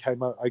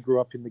I grew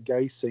up in the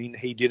gay scene.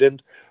 He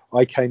didn't.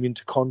 I came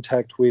into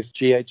contact with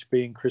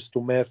GHB and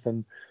crystal meth,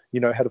 and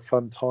had a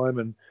fun time,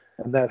 and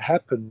that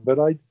happened. But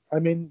I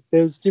mean,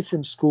 there's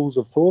different schools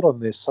of thought on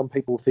this. Some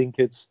people think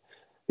it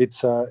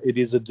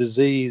is a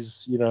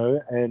disease,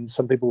 and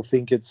some people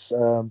think it's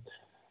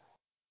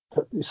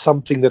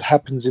something that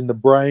happens in the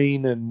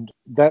brain, and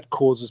that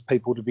causes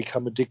people to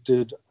become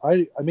addicted.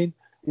 I mean,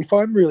 if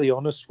I'm really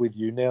honest with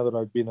you, now that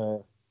I've been a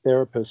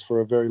therapist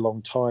for a very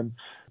long time,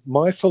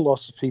 my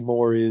philosophy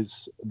more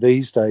is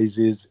these days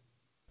is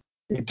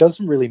it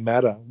doesn't really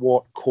matter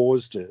what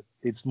caused it.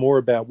 It's more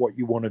about what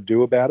you want to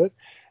do about it.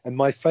 And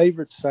my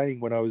favorite saying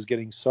when I was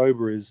getting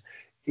sober is,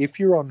 if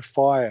you're on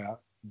fire,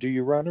 do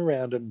you run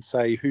around and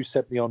say, who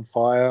set me on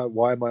fire?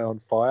 Why am I on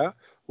fire?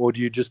 Or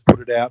do you just put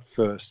it out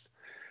first?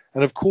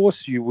 And of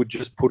course you would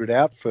just put it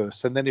out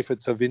first. And then if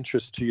it's of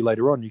interest to you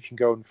later on, you can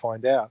go and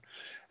find out.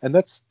 And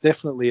that's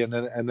definitely an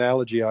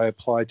analogy I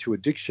apply to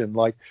addiction.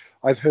 Like,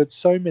 I've heard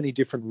so many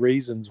different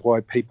reasons why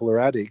people are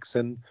addicts.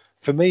 And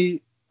for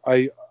me,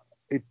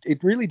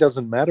 it really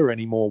doesn't matter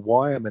anymore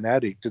why I'm an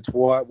addict. It's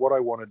what I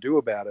want to do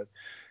about it.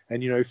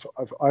 And, if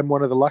I'm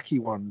one of the lucky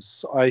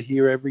ones. I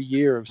hear every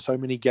year of so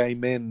many gay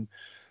men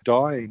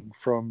dying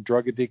from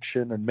drug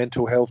addiction and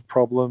mental health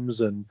problems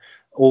and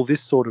all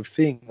this sort of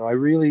thing. I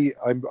really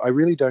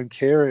don't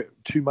care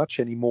too much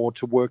anymore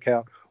to work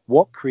out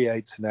what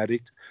creates an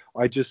addict.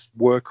 I just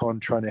work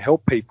on trying to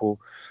help people.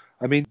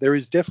 I mean, there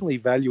is definitely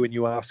value in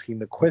you asking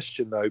the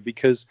question, though,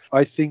 because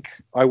I think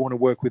I want to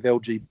work with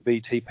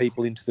LGBT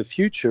people into the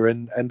future.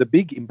 And the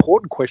big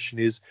important question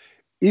is,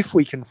 if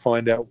we can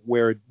find out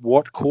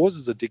what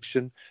causes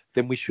addiction,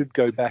 then we should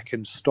go back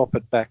and stop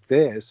it back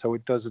there so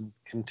it doesn't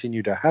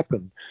continue to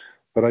happen.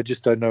 But I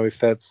just don't know if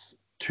that's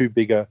too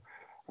big a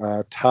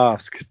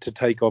task to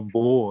take on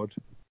board.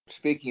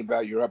 Speaking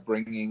about your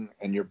upbringing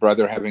and your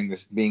brother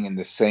being in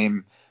the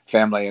same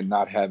family and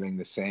not having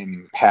the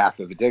same path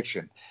of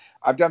addiction,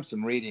 I've done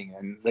some reading,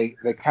 and they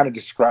kind of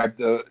describe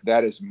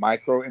that as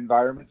micro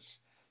environments.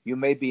 You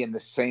may be in the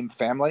same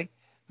family,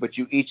 but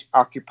you each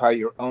occupy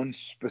your own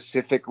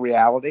specific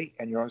reality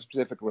and your own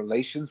specific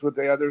relations with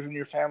the others in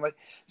your family.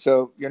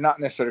 So you're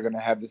not necessarily going to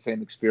have the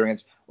same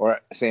experience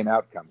or same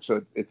outcome.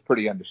 So it's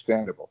pretty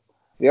understandable.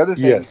 The other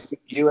thing Yes.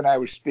 you and I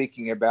were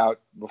speaking about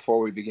before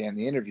we began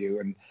the interview,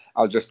 and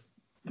I'll just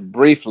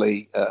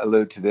briefly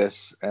allude to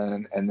this,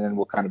 and then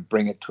we'll kind of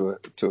bring it to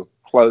a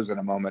close in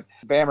a moment.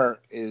 BAMR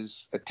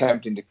is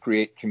attempting to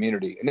create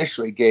community,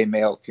 initially gay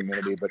male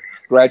community, but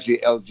gradually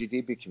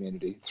LGBT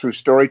community through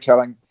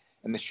storytelling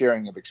and the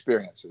sharing of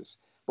experiences.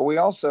 But we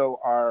also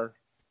are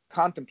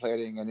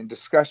contemplating and in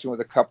discussion with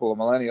a couple of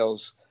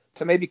millennials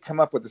to maybe come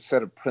up with a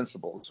set of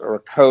principles or a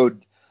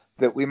code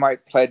that we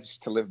might pledge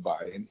to live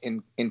by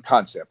in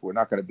concept. We're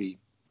not going to be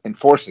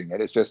enforcing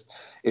it. It's just,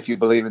 if you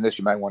believe in this,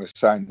 you might want to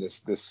sign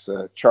this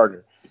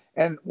charter.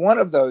 And one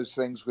of those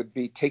things would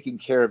be taking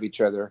care of each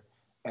other.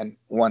 And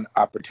one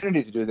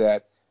opportunity to do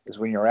that is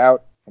when you're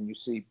out and you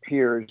see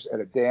peers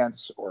at a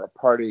dance or a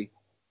party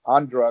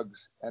on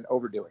drugs and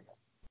overdoing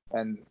it.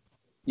 And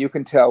you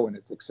can tell when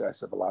it's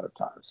excessive a lot of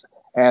times.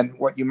 And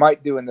what you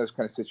might do in those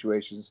kind of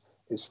situations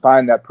is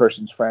find that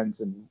person's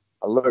friends and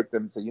alert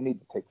them and say, you need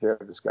to take care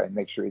of this guy and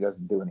make sure he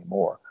doesn't do any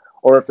more.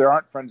 Or if there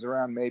aren't friends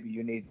around, maybe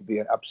you need to be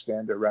an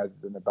upstander rather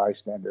than a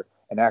bystander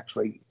and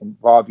actually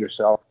involve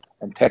yourself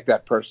and take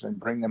that person and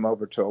bring them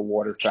over to a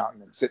water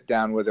fountain and sit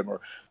down with them,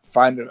 or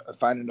find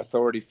an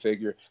authority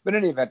figure. But in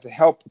any event, to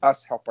help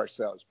us help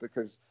ourselves,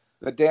 because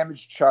the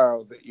damaged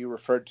child that you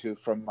referred to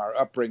from our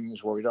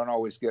upbringings, where we don't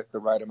always get the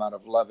right amount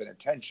of love and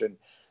attention,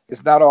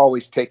 is not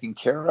always taken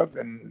care of.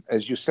 And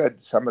as you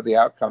said, some of the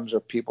outcomes are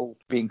people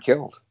being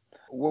killed.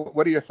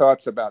 What are your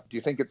thoughts about? Do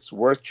you think it's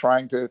worth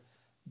trying to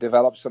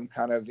develop some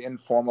kind of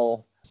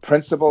informal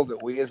principle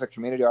that we as a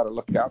community ought to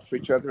look out for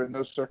each other in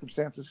those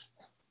circumstances?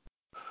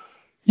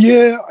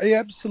 Yeah, I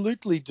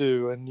absolutely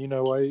do. And,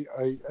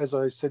 I as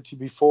I said to you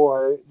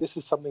before, this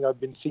is something I've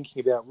been thinking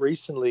about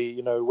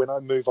recently, when I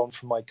move on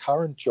from my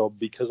current job,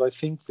 because I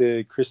think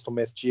the crystal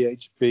meth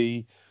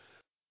GHB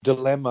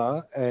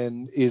dilemma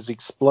is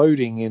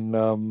exploding in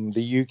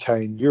the UK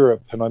and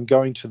Europe. And I'm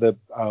going to the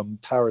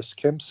Paris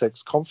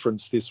Chemsex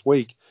conference this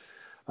week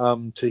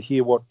to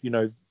hear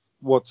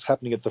what's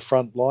happening at the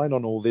front line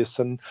on all this.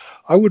 And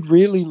I would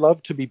really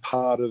love to be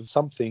part of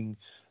something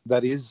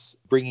that is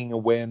bringing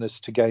awareness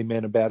to gay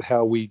men about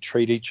how we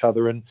treat each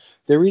other. And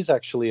there is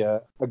actually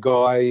a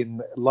guy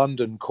in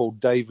London called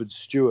David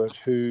Stewart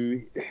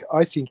who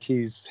I think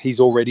he's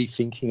already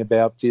thinking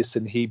about this,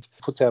 and he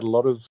puts out a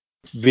lot of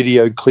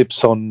video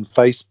clips on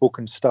Facebook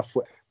and stuff.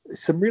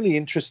 Some really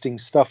interesting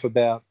stuff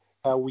about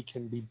how we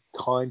can be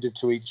kinder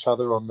to each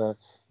other on the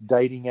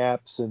dating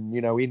apps and,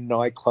 you know, in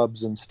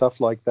nightclubs and stuff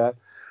like that.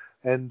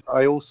 And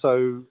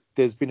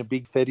there's been a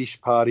big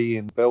fetish party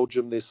in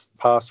Belgium this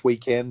past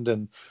weekend,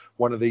 and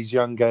one of these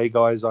young gay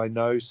guys I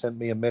know sent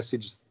me a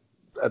message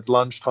at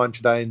lunchtime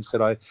today and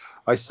said,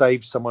 I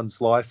saved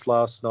someone's life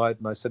last night.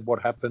 And I said,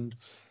 what happened?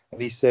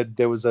 And he said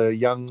there was a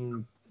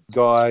young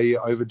guy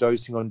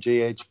overdosing on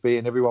GHB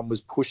and everyone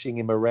was pushing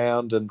him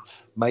around and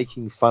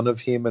making fun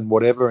of him and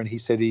whatever. And he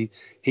said he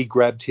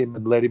grabbed him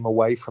and led him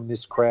away from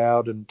this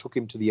crowd and took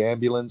him to the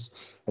ambulance.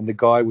 And the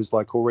guy was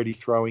like already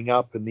throwing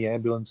up, and the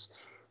ambulance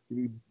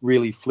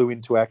really flew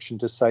into action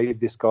to save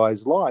this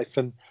guy's life.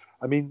 And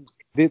I mean,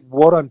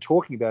 what I'm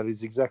talking about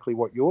is exactly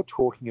what you're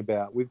talking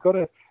about. We've got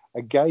a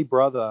gay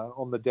brother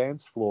on the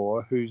dance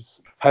floor who's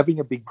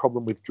having a big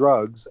problem with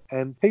drugs,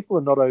 and people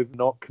are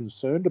not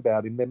concerned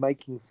about him. They're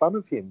making fun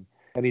of him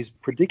and his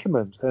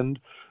predicament. And,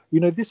 you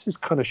know, this is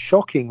kind of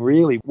shocking,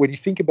 really, when you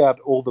think about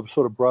all the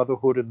sort of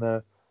brotherhood and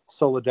the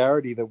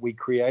solidarity that we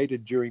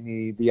created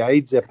during the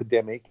AIDS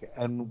epidemic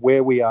and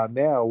where we are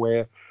now,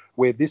 where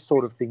this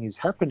sort of thing is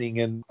happening.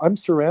 And I'm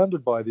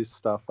surrounded by this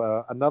stuff.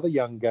 Another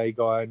young gay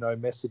guy I know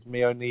messaged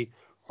me only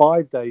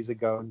 5 days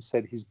ago and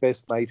said his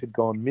best mate had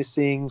gone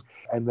missing,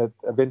 and that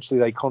eventually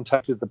they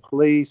contacted the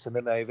police, and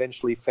then they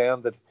eventually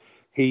found that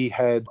he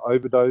had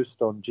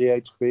overdosed on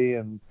GHB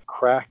and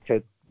crack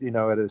at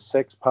a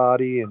sex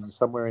party and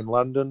somewhere in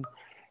London.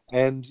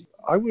 And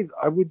I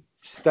would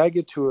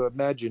stagger to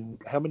imagine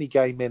how many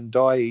gay men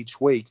die each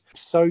week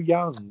so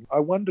young. I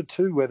wonder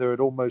too whether it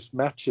almost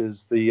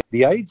matches the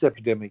AIDS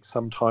epidemic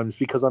sometimes,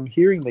 because I'm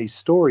hearing these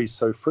stories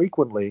so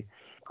frequently.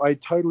 I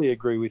totally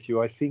agree with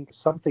you. I think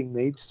something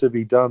needs to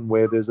be done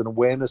where there's an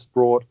awareness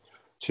brought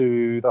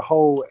to the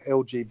whole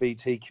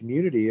LGBT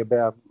community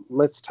about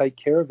let's take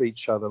care of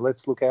each other,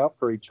 let's look out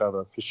for each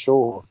other, for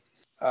sure.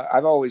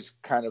 I've always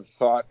kind of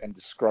thought and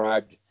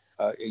described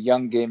a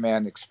young gay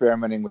man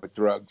experimenting with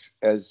drugs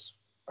as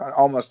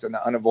almost an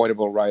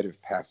unavoidable rite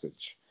of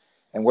passage.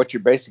 And what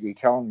you're basically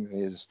telling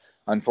me is,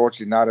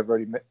 unfortunately, not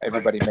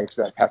everybody makes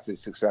that passage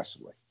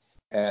successfully.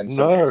 And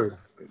so,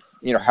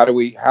 how do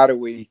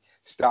we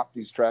stop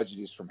these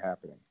tragedies from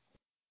happening?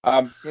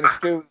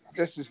 Stu,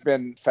 this has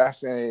been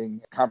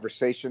fascinating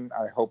conversation.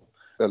 I hope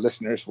the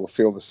listeners will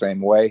feel the same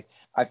way.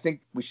 I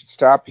think we should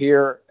stop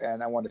here,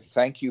 and I want to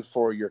thank you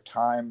for your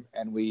time,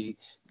 and we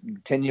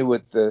continue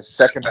with the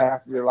second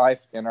half of your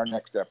life in our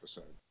next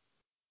episode.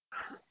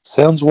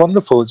 Sounds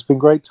wonderful. It's been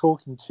great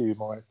talking to you,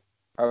 Mike.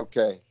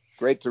 Okay.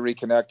 Great to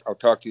reconnect. I'll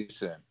talk to you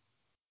soon.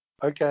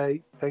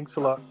 Okay. Thanks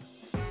a lot.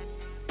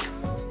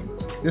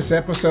 This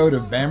episode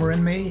of Bammer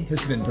and Me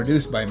has been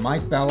produced by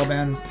Mike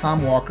Balaban,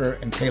 Tom Walker,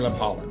 and Caleb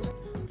Holland.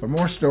 For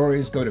more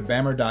stories, go to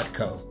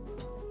bammer.co.